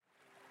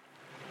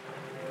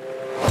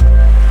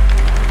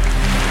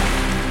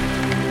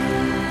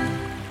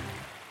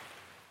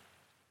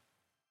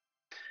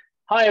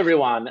Hi,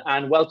 everyone,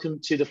 and welcome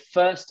to the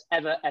first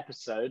ever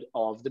episode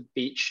of the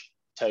Beach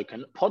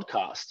Token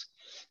podcast.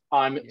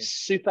 I'm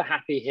super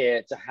happy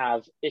here to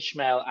have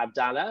Ismail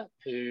Abdalla,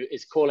 who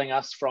is calling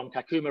us from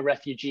Kakuma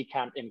refugee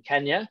camp in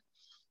Kenya.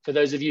 For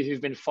those of you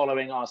who've been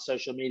following our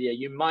social media,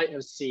 you might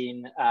have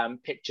seen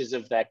pictures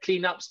of their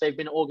cleanups they've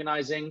been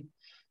organizing.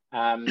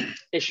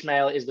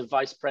 Ismail is the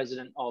vice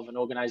president of an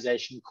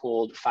organization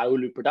called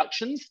Faulu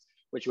Productions,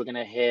 which we're going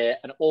to hear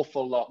an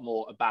awful lot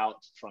more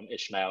about from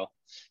Ismail.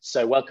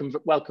 So welcome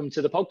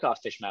to the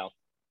podcast, Ismail.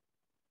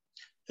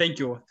 Thank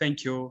you.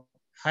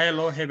 Hi,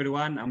 hello,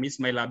 everyone. I'm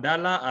Ismail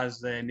Abdalla.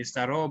 As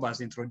Mr. Rob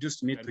has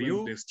introduced me to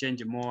you, to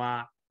exchange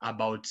more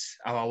about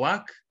our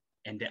work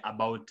and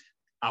about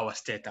our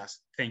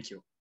status. Thank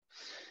you.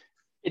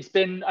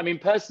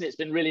 Personally, it's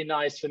been really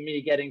nice for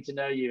me getting to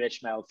know you,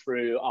 Ismail,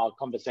 through our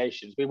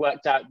conversations. We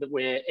worked out that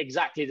we're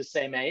exactly the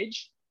same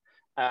age.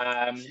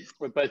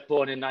 We're both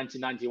born in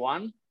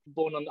 1991,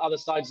 born on other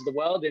sides of the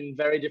world in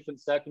very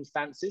different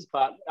circumstances.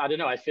 But I don't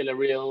know, I feel a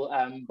real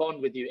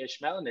bond with you,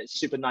 Ismail, and it's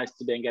super nice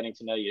to be getting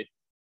to know you.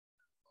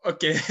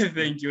 Okay,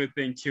 thank you.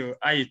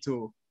 I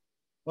too.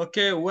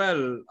 Okay,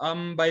 well,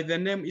 by the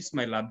name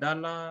Ismail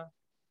Abdalla,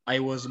 I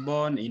was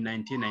born in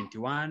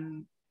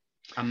 1991.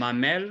 I'm a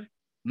male,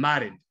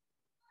 married.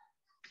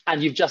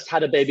 And you've just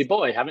had a baby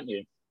boy, haven't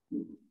you?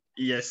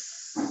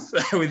 Yes,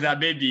 with a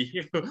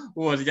baby who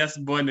was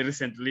just born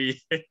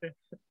recently.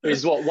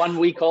 Is what, 1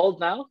 week old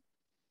now?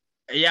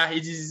 Yeah,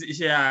 it is.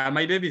 Yeah,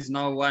 my baby is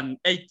now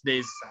 8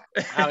 days.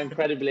 How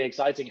incredibly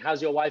exciting.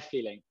 How's your wife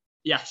feeling?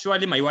 Yeah,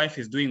 surely my wife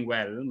is doing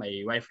well.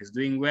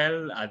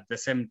 At the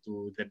same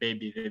to the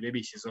baby. The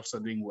baby, she's also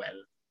doing well.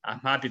 I'm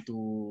happy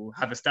to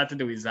have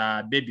started with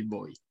a baby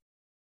boy.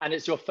 And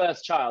it's your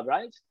first child,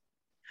 right?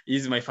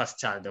 He's my first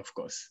child, of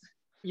course.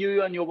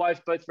 You and your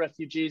wife, both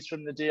refugees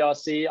from the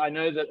DRC. I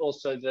know that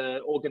also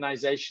the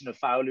organization of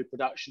Faulu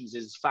Productions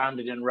is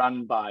founded and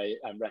run by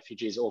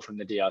refugees all from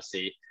the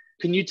DRC.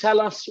 Can you tell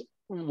us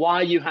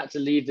why you had to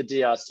leave the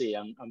DRC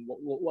and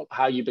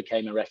how you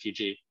became a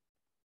refugee?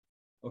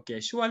 Okay,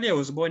 surely I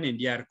was born in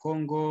DR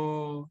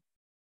Congo,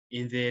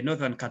 in the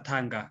northern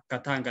Katanga,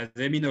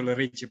 the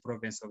mineral-rich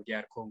province of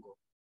DR Congo,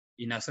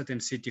 in a certain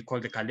city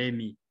called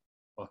Kalemi.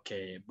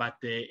 Okay, but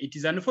it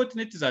is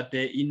unfortunate that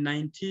in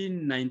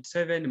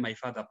 1997, my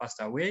father passed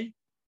away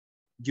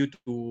due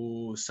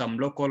to some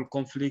local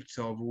conflicts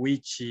of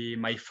which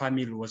my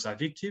family was a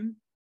victim.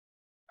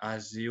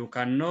 As you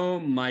can know,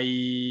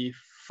 my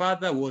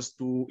father was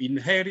to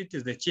inherit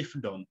the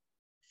chiefdom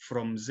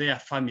from their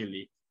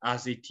family,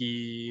 as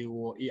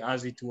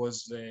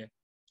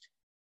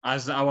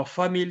our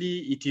family,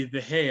 it is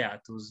the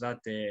heir to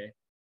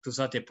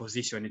that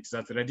position. It's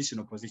a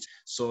traditional position.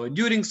 So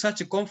during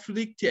such a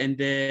conflict, and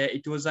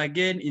it was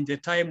again in the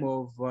time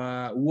of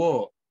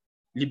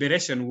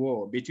liberation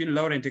war between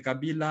Laurent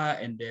Kabila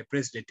and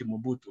President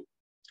Mobutu.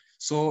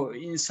 So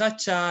in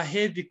such a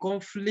heavy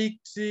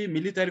conflict,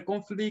 military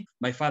conflict,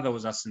 my father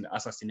was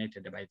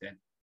assassinated by then.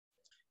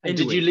 And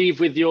anyway, did you leave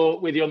with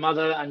your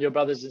mother and your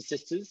brothers and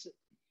sisters?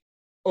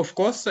 Of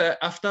course,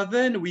 after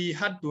then, we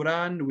had to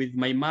run with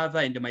my mother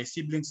and my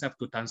siblings up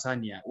to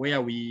Tanzania,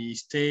 where we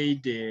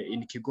stayed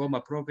in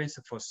Kigoma province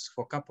for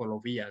a couple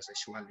of years,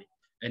 actually.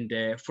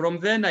 And from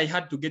then, I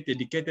had to get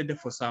educated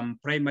for some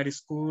primary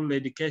school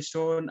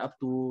education up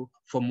to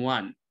Form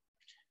 1.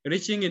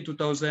 Reaching in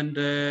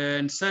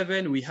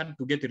 2007, we had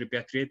to get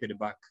repatriated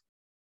back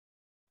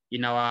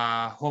in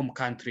our home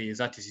country,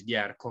 that is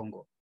DR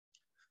Congo.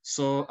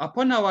 So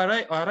upon our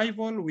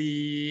arrival,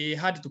 we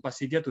had to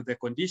persevere to the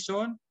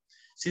condition,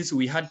 since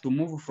we had to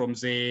move from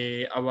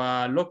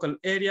our local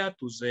area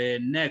to the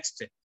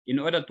next in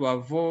order to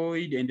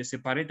avoid and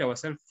separate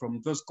ourselves from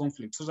those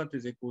conflicts so that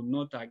they could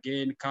not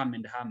again come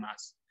and harm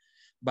us.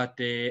 But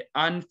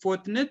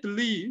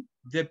unfortunately,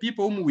 the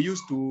people whom we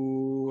used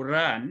to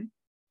run,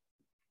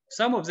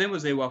 some of them,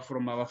 they were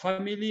from our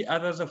family,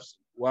 others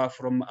were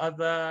from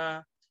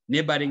other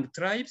neighboring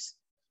tribes.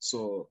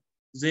 So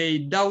they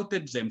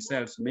doubted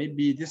themselves.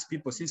 Maybe these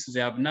people, since they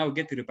have now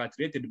get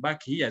repatriated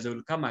back here, they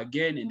will come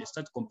again and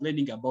start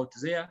complaining about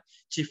their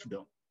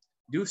chiefdom.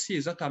 Do you see,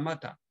 is that a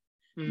matter?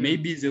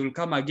 Maybe they will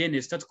come again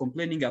and start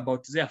complaining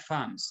about their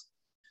farms.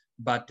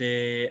 But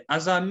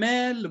as a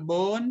male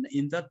born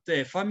in that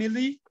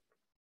family,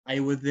 I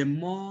was the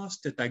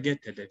most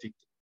targeted victim.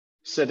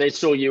 So they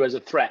saw you as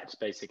a threat,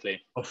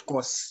 basically? Of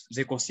course,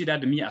 they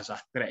considered me as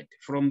a threat.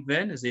 From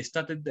then, they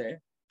started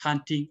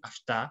hunting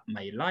after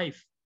my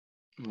life.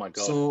 Oh my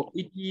God. So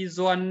it is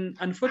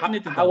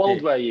unfortunate. How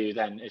old were you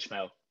then,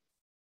 Ismail?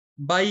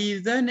 By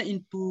then,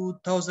 in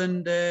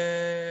 2000,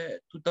 they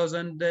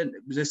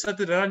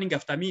started running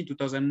after me in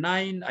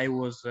 2009. I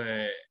was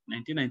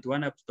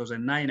 1991 up to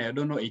 2009. I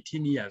don't know,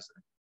 18 years.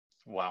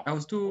 Wow. I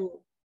was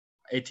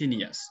 18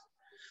 years.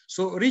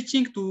 So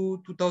reaching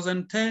to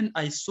 2010,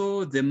 I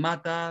saw the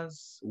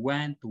matters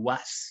went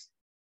worse,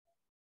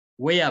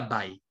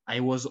 whereby I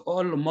was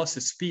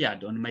almost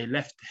speared on my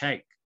left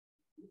leg.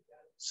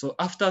 So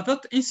after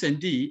that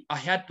incident, I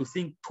had to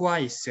think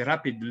twice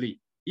rapidly.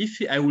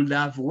 If I would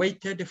have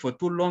waited for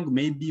too long,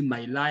 maybe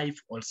my life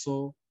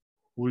also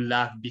will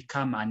have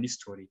become an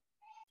history.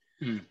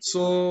 Mm.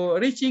 So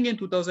reaching in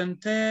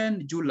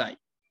 2010 July,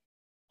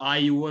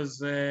 I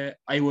was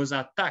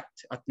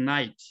attacked at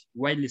night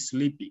while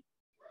sleeping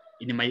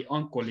in my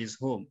uncle's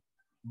home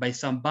by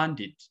some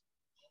bandits,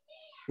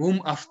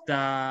 whom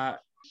after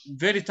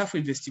very tough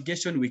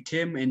investigation, we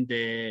came and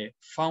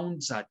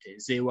found that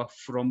they were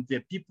from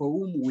the people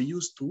whom we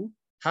used to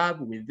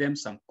have with them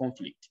some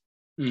conflict.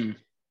 Mm.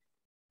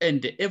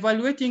 And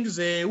evaluating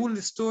the whole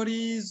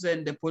stories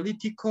and the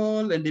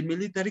political and the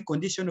military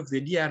condition of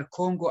the DR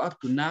Congo up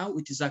to now,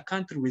 it is a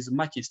country with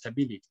much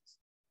instability.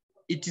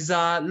 It is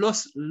a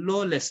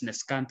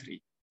lawlessness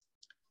country,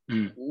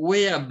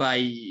 whereby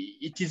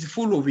it is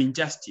full of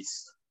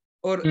injustice,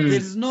 or there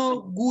is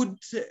no good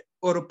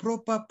or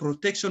proper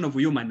protection of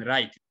human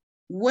rights.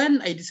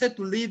 When I decided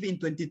to live in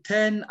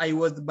 2010, I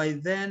was by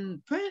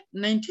then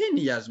 19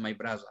 years, my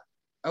brother.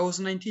 I was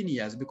 19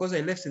 years because I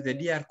left the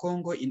DR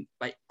Congo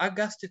by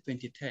August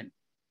 2010.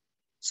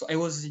 So I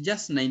was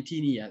just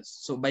 19 years.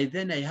 So by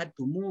then I had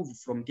to move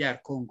from DR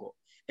Congo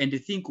and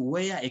think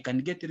where I can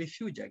get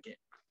refuge again.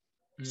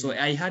 So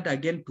I had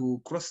again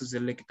to cross the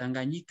Lake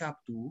Tanganyika up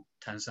to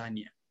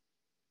Tanzania.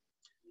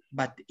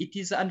 But it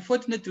is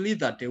unfortunately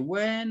that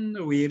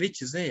when we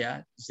reached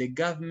there, the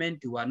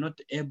government were not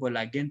able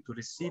again to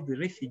receive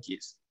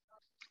refugees.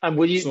 And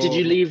did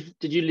you leave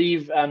the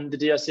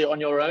DRC on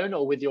your own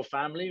or with your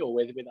family or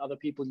with other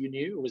people you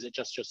knew, or was it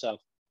just yourself?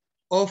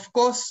 Of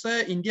course,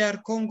 in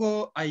DR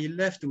Congo, I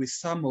left with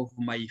some of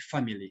my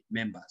family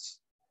members.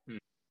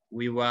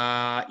 We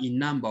were in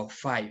number of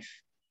 5.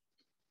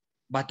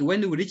 But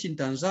when we reached in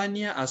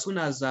Tanzania, as soon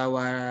as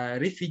our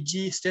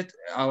refugee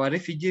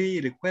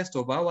request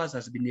of ours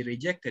has been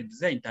rejected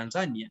there in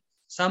Tanzania,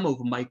 some of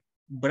my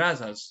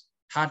brothers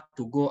had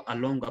to go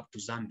along up to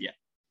Zambia.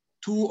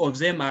 2 of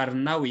them are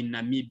now in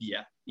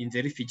Namibia, in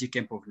the refugee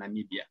camp of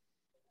Namibia.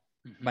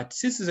 But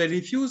since they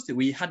refused,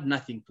 we had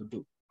nothing to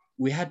do.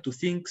 We had to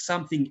think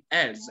something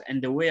else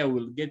and where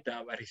we'll get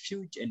our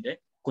refuge and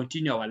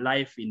continue our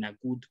life in a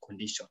good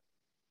condition.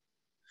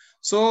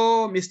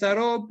 So, Mr.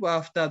 Rob,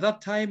 after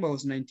that time, I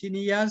was 19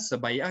 years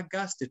by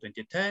August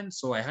 2010,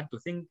 so I had to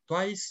think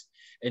twice.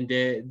 And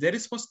the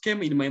response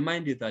came in my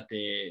mind that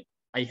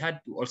I had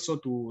to also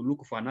to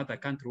look for another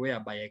country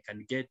whereby I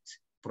can get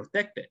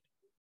protected.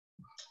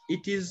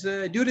 It is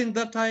during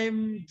that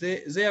time,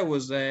 there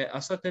was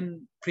a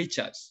certain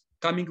preachers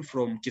coming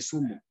from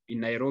Kisumu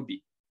in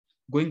Nairobi,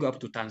 going up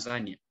to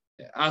Tanzania.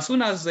 As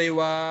soon as they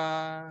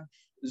were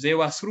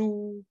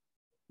through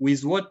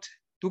with what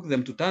took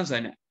them to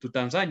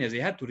Tanzania, they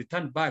had to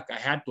return back. I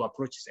had to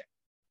approach them.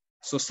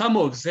 So some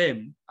of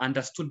them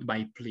understood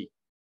my plea,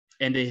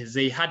 and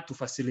they had to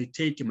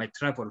facilitate my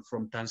travel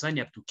from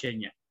Tanzania to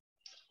Kenya.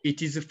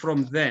 It is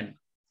from then,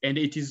 and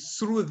it is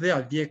through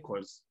their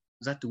vehicles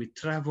that we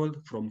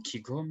traveled from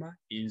Kigoma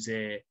in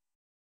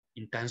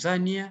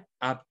Tanzania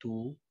up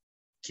to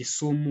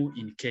Kisumu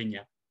in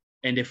Kenya.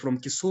 And from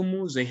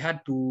Kisumu, they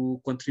had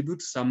to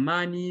contribute some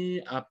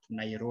money up to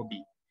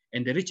Nairobi.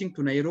 And reaching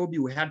to Nairobi,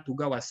 we had to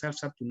go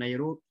ourselves up to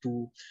Nairobi,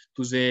 to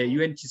the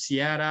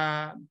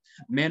UNHCR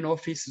main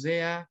office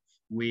there.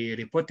 We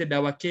reported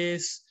our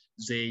case.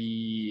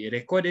 They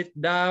recorded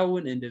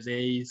down, and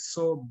they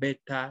saw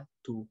better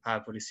to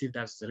have received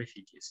us as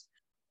refugees.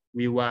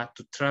 We were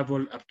to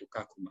travel up to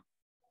Kakuma.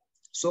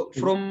 So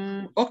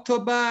from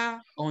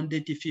October on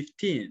the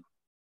 15th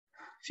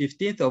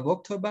of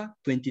October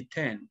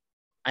 2010,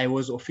 I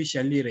was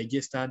officially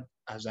registered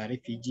as a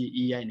refugee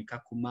here in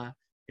Kakuma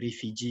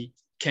refugee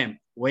camp,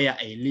 where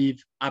I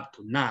live up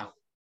to now.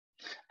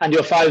 And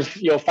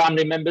your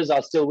family members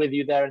are still with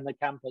you there in the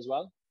camp as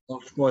well?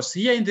 Of course,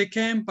 here in the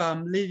camp,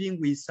 I'm living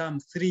with some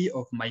 3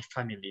 of my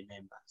family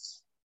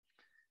members,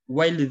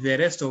 while the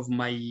rest of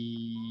my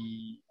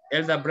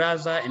elder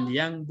brother and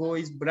young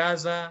boy's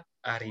brother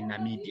are in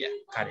Namibia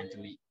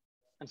currently.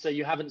 And so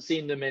you haven't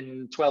seen them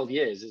in 12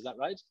 years, is that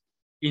right?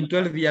 In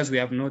 12 years, we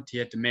have not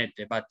yet met,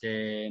 but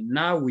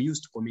now we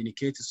used to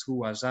communicate through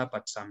WhatsApp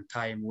at some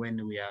time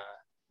when we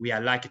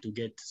are lucky to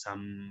get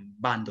some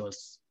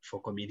bundles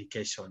for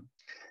communication.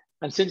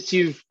 And since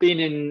you've been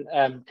in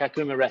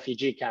Kakuma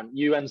refugee camp,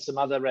 you and some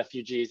other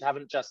refugees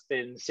haven't just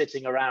been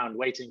sitting around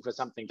waiting for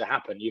something to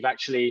happen. You've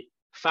actually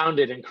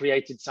founded and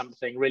created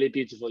something really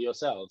beautiful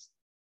yourselves.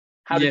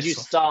 How did you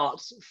start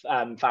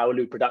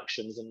Faulu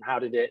Productions, and how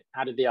did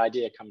the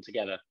idea come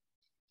together?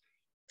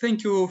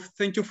 Thank you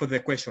for the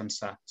question,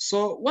 sir.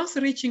 So once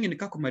reaching in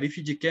Kakuma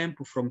refugee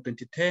camp from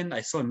 2010,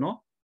 I saw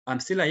no, I'm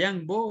still a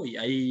young boy.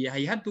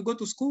 I had to go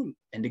to school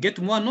and get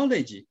more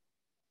knowledge.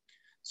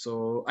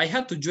 So I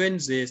had to join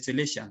the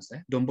Salesians,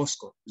 Don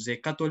Bosco, the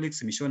Catholic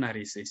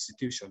missionaries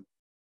institution,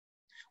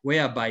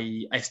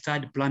 whereby I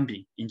studied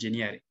plumbing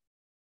engineering.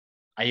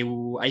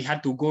 I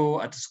had to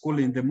go at school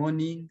in the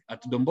morning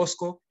at Don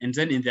Bosco, and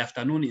then in the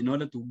afternoon in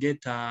order to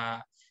get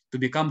to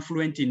become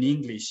fluent in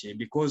English,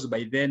 because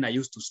by then I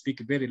used to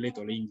speak very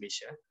little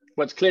English.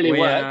 What's clearly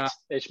worked,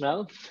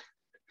 Ismail.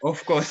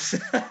 Of course.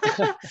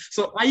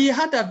 So I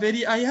had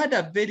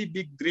a very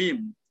big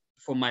dream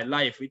for my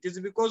life. It is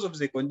because of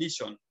the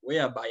condition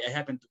whereby I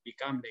happen to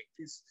become like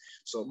this.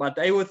 So, but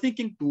I was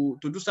thinking to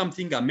do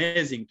something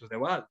amazing to the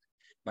world.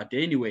 But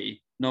anyway,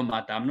 no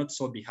matter, I'm not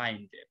so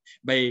behind.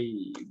 By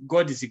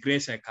God's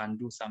grace, I can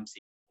do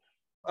something.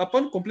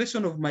 Upon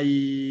completion of my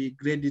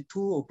grade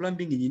 2 of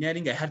plumbing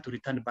engineering, I had to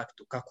return back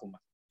to Kakuma.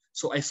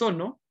 So I saw,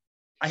 no,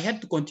 I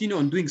had to continue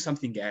on doing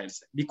something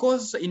else,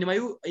 because in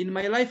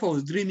my life, I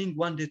was dreaming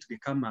one day to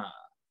become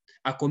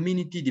a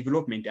community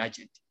development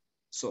agent.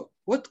 So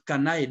what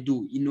can I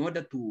do in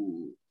order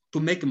to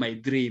make my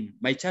dream,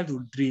 my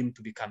childhood dream,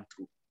 to become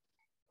true?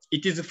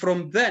 It is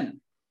from then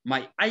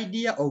my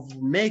idea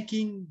of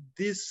making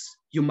this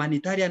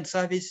humanitarian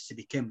service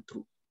became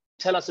true.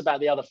 Tell us about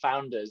the other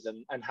founders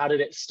and how did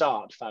it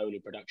start, Faulu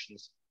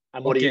Productions?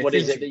 And what Okay,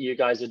 is it that you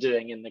guys are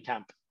doing in the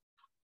camp?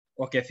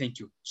 Okay, thank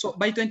you. So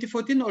by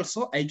 2014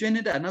 also, I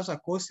joined another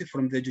course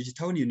from the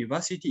Georgetown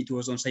University. It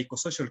was on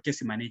psychosocial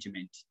case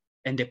management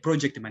and the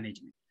project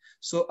management.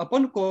 So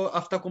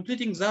after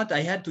completing that,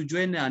 I had to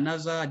join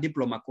another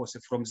diploma course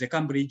from the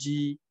Cambridge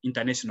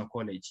International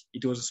College.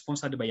 It was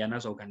sponsored by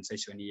another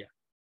organization here,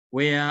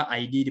 where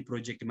I did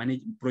project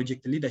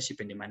leadership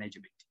and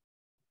management.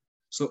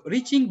 So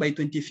reaching by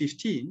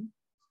 2015,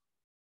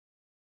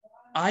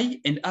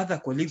 I and other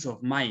colleagues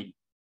of mine,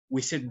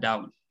 we sat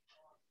down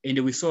and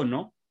we saw,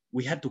 no,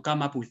 we had to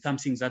come up with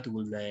something that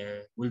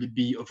will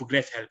be of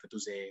great help to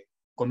the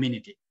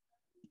community.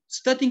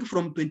 Starting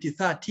from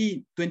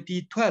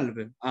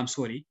 2012,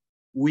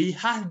 we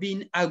have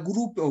been a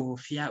group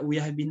of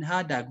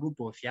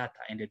theater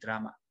and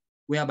drama,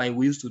 whereby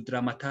we used to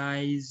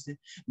dramatize,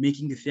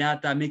 making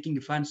theater,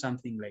 making fun,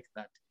 something like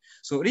that.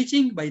 So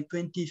reaching by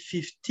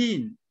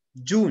 2015,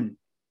 June,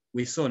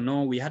 we saw,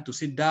 no, we had to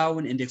sit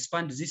down and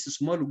expand this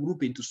small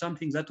group into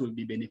something that will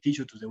be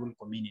beneficial to the whole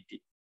community.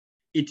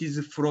 It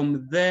is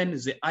from then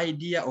the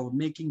idea of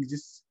making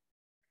this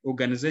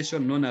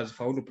organization known as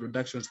Faulu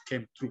Productions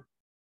came true.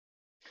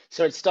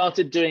 So it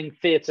started doing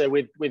theatre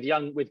with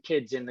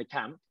kids in the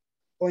camp.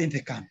 Or in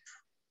the camp.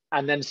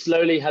 And then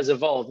slowly has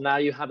evolved. Now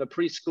you have a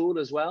preschool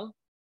as well?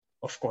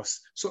 Of course.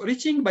 So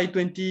reaching by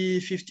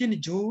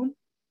 2015 June,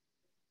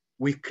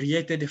 we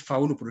created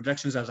Faulu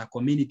Productions as a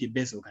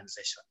community-based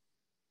organization.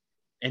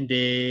 And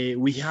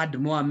we had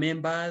more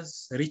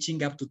members,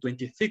 reaching up to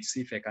 26,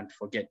 if I can't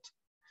forget.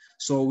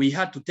 So we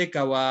had to take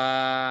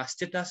our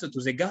status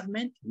to the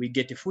government. We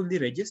get fully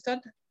registered.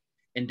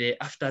 And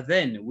after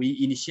then,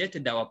 we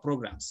initiated our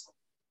programs.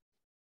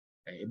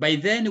 By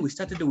then, we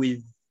started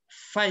with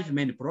 5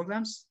 main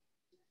programs: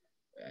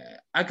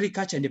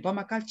 agriculture and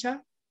permaculture,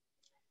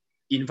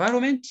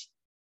 environment,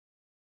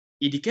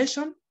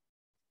 education,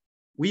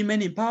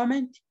 women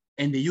empowerment,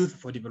 and the youth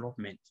for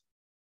development.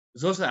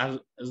 Those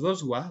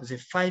were the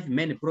 5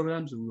 main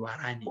programs we were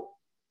running.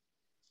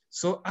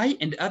 So I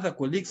and other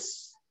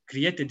colleagues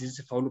created this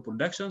Faulu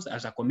Productions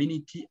as a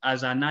community,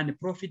 as a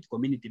non-profit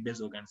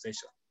community-based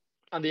organization.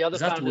 And the other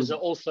founders are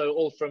also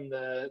all from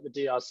the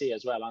DRC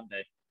as well, aren't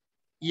they?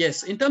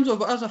 Yes, in terms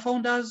of other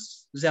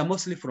founders, they are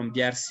mostly from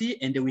DRC,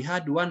 and we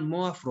had one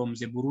more from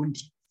the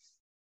Burundi,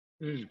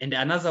 and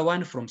another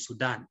one from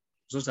Sudan.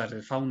 Those are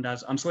the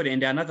founders. I'm sorry,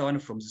 and another one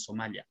from the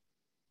Somalia.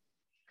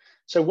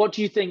 So what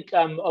do you think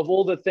of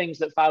all the things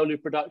that Faulu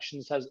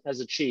Productions has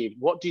achieved?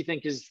 What do you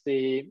think is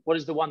the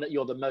one that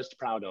you're the most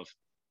proud of?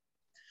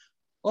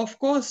 Of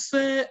course,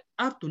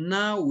 up to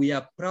now, we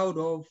are proud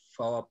of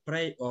our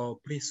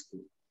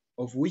preschool,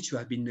 of which we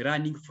have been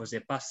running for the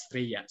past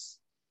 3 years.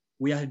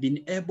 We have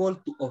been able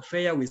to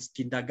offer with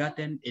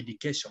kindergarten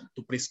education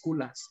to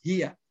preschoolers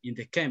here in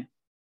the camp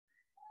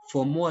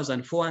for more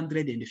than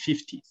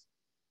 450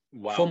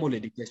 formal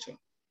education.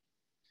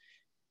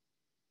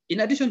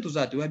 In addition to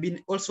that, we have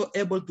been also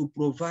able to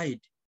provide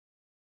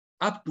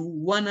up to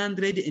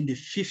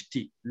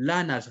 150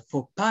 learners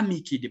for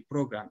PAMI-KID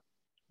program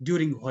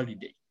during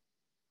holiday.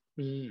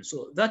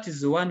 So that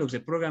is one of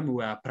the programs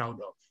we are proud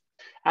of.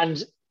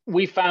 And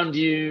we found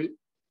you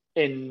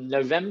in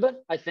November,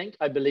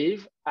 I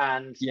believe,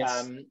 and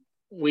yes.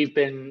 We've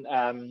been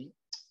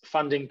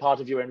funding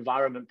part of your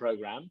environment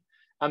program.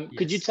 Yes.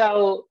 Could you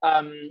tell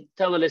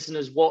the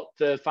listeners what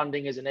the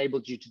funding has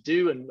enabled you to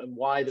do and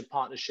why the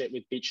partnership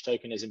with Beach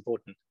Token is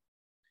important?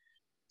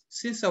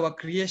 Since our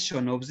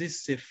creation of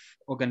this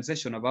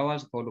organization of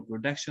ours, Faulu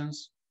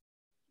Productions,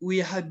 we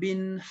have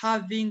been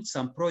having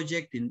some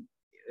projects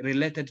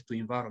related to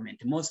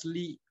environment,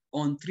 mostly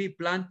on tree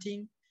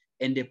planting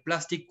and the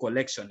plastic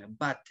collection.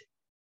 But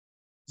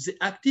the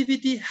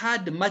activity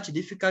had much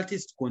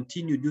difficulties to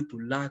continue due to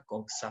lack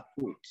of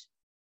support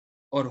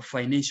or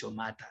financial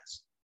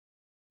matters.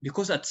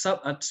 Because at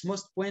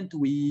most point,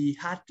 we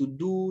had to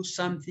do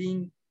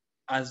something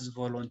as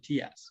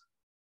volunteers.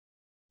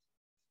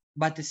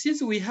 But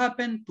since we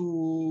happened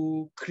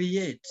to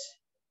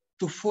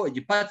forge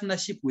a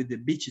partnership with the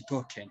Beach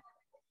Token,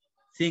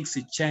 things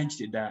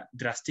changed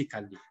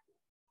drastically,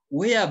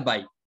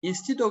 whereby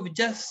instead of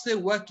just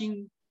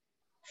working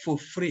for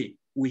free,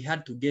 we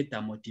had to get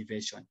a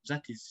motivation.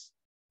 That is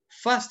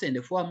first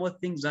and foremost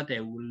things that I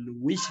will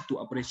wish to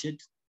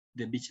appreciate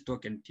the Beach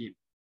Token team.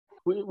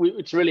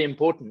 it's really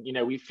important.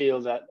 We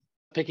feel that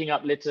picking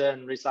up litter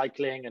and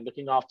recycling and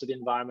looking after the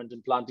environment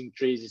and planting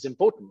trees is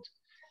important.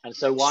 And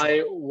so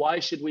why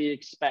should we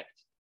expect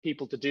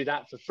people to do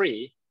that for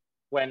free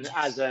when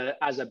as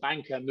a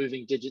banker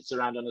moving digits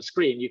around on a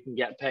screen, you can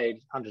get paid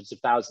hundreds of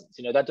thousands?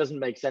 That doesn't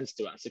make sense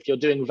to us. If you're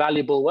doing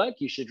valuable work,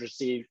 you should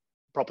receive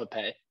proper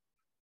pay.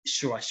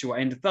 Sure.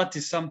 And that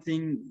is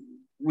something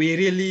we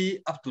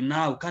really up to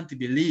now can't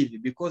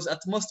believe, because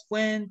at most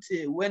point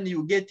when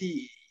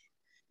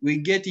we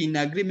get in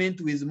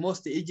agreement with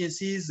most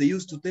agencies, they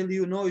used to tell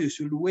you, no, you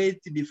should wait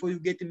before you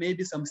get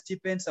maybe some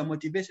stipend, some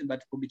motivation.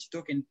 But for Beach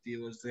Token,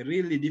 it was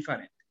really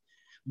different.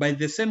 By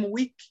the same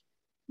week,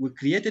 we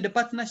created a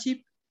partnership.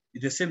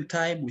 At the same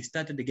time, we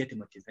started to get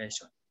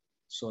motivation.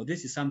 So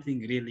this is something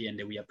really,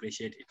 and we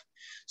appreciate it.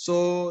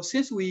 So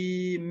since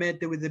we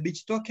met with the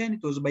Beach Token,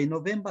 it was by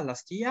November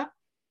last year,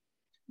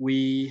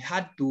 we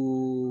had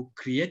to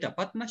create a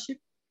partnership.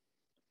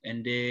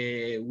 And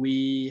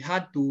we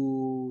had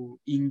to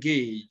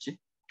engage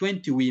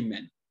 20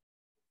 women.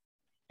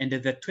 And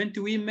the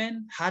 20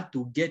 women had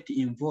to get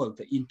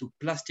involved into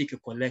plastic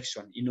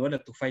collection in order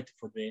to fight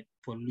for the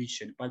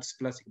pollution,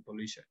 plastic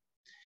pollution.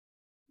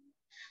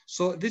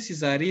 So this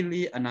is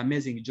really an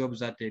amazing job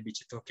that the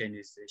Beach Token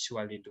is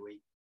surely doing.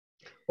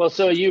 Well,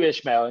 so are you,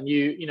 Ismail, and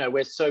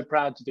we're so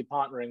proud to be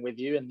partnering with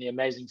you and the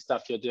amazing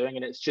stuff you're doing.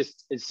 And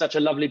it's such a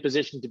lovely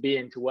position to be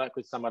in, to work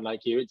with someone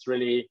like you. It's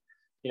really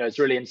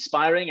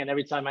inspiring. And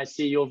every time I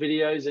see your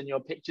videos and your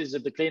pictures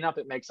of the cleanup,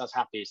 it makes us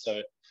happy.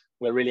 So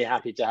we're really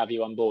happy to have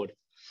you on board.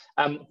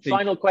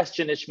 Final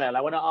question, Ismail.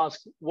 I want to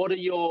ask, what are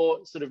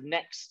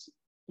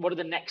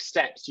the next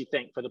steps you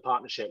think for the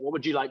partnership? What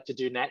would you like to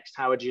do next?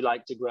 How would you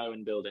like to grow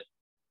and build it?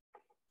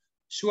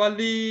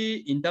 Surely,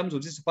 in terms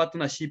of this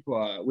partnership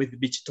with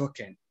Beach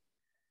Token,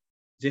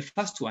 the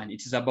first one,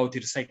 it is about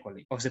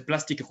recycling of the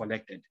plastic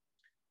collected.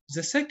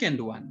 The second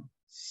one,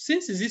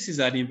 since this is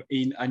an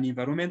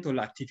environmental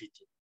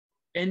activity,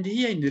 and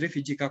here in the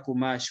refugee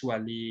Kakuma,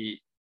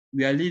 surely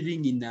we are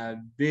living in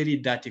a very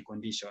dirty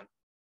condition,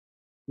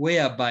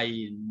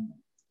 whereby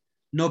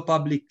no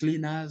public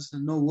cleaners,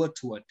 no what.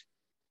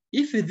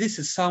 If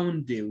this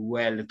sounds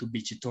well to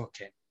Beach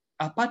Token,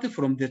 apart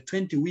from the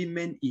 20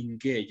 women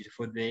engaged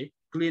for the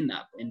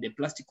cleanup and the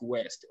plastic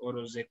waste or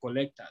the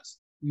collectors,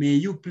 may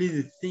you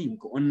please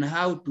think on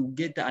how to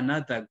get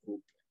another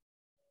group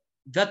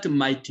that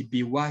might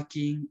be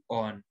working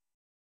on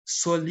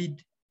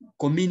solid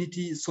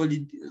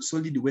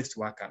waste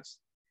workers,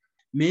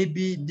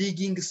 maybe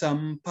digging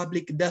some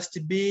public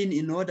dustbin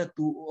in order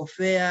to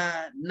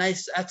offer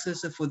nice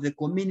access for the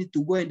community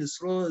to go and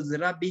throw the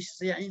rubbish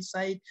there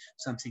inside,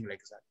 something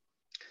like that.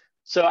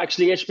 So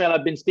actually, Ismail,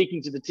 I've been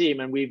speaking to the team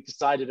and we've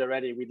decided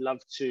already we'd love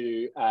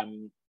to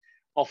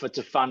offer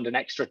to fund an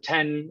extra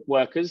 10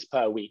 workers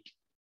per week,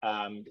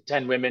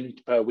 10 women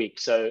per week.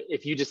 So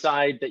if you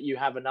decide that you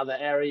have another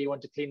area you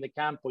want to clean the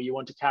camp, or you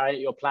want to carry out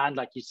your plan,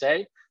 like you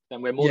say,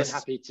 then we're more than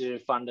happy to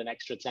fund an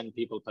extra 10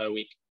 people per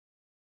week.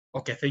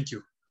 Okay, thank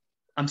you.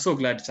 I'm so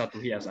glad to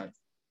hear that.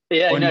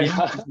 Yeah,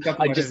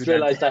 I just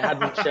realized I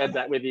hadn't shared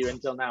that with you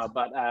until now,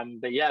 but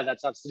yeah,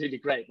 that's absolutely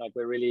great. Like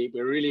we're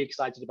really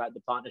excited about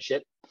the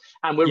partnership,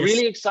 and we're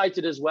really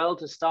excited as well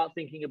to start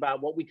thinking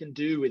about what we can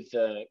do with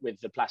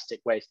the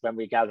plastic waste when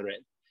we gather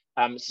it.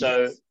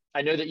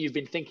 I know that you've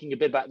been thinking a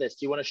bit about this.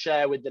 Do you want to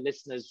share with the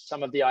listeners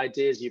some of the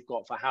ideas you've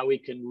got for how we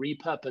can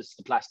repurpose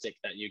the plastic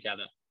that you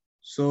gather?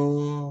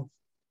 So,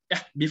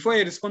 yeah, before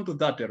I respond to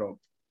that, Rob,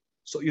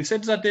 so you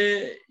said that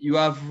you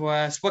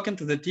have spoken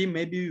to the team.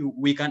 Maybe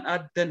we can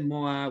add 10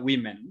 more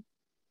women.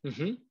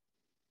 Mm-hmm.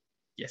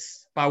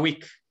 Yes, per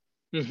week.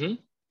 Mm-hmm.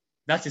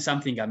 That is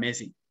something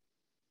amazing.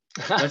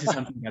 That is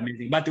something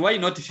amazing. But why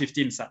not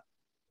 15, sir?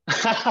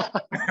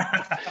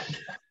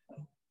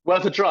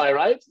 Worth a try,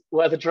 right?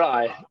 Worth a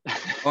try.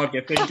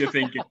 Okay, thank you.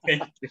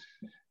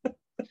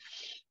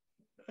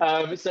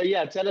 So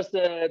yeah, tell us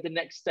the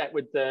next step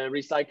with the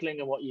recycling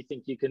and what you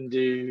think you can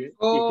do.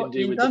 With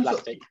the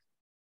plastic.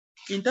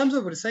 In terms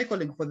of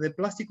recycling for the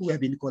plastic we have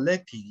been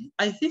collecting,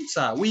 I think,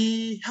 sir,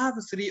 we have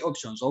 3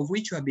 options of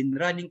which we have been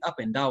running up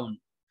and down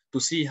to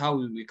see how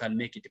we can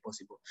make it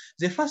possible.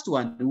 The first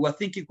one, we were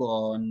thinking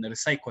on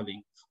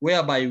recycling,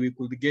 whereby we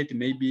could get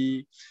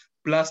maybe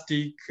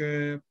plastic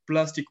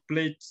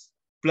plates,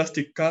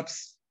 plastic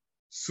cups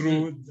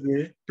through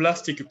the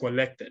plastic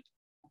collected.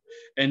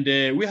 And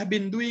we have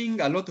been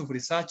doing a lot of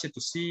research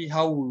to see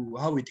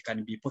how it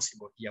can be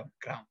possible here on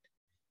ground.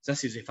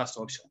 That is the first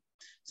option.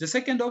 The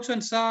second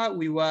option, sir,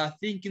 we were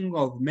thinking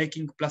of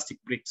making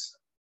plastic bricks.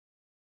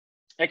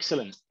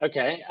 Excellent.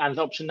 Okay. And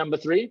option number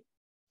 3?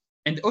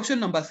 And option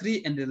number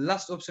 3, and the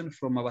last option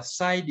from our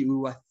side, we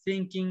were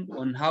thinking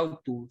on how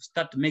to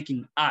start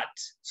making art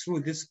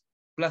through this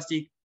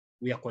plastic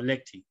we are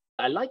collecting.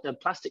 I like the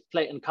plastic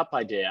plate and cup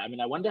idea. I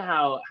mean, I wonder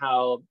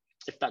how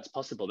if that's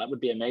possible. That would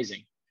be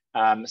amazing.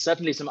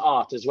 Certainly some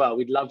art as well.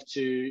 We'd love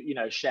to,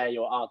 share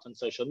your art on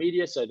social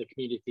media so the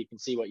community can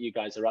see what you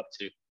guys are up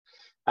to.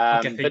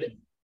 Okay,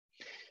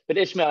 But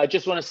Ismail, I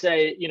just want to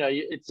say,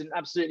 it's an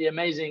absolutely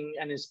amazing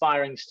and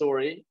inspiring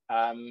story.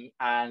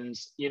 And,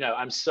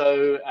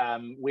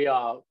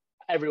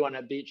 everyone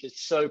at Beach is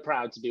so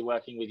proud to be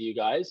working with you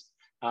guys.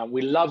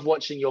 We love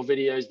watching your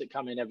videos that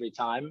come in every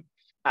time.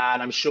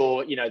 And I'm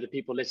sure, the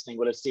people listening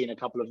will have seen a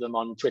couple of them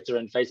on Twitter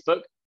and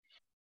Facebook.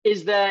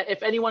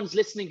 If anyone's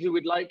listening who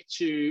would like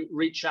to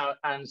reach out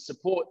and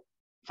support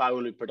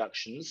Faulu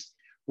Productions,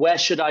 where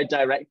should I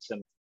direct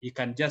them? You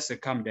can just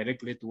come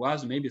directly to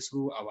us, maybe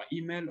through our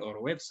email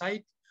or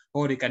website,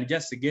 or you can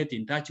just get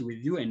in touch with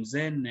you and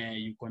then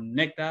you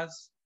connect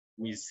us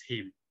with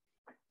him.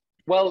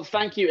 Well,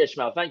 thank you,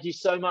 Ismail. Thank you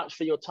so much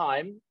for your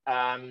time.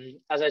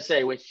 As I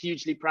say, we're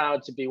hugely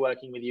proud to be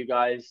working with you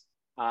guys.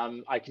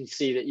 I can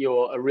see that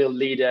you're a real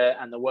leader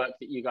and the work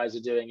that you guys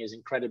are doing is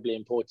incredibly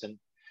important.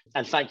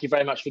 And thank you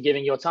very much for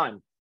giving your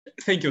time.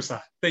 Thank you, sir.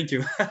 Thank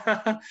you.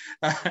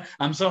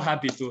 I'm so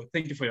happy to.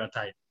 Thank you for your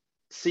time.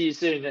 See you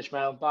soon,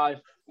 Ismail. Bye.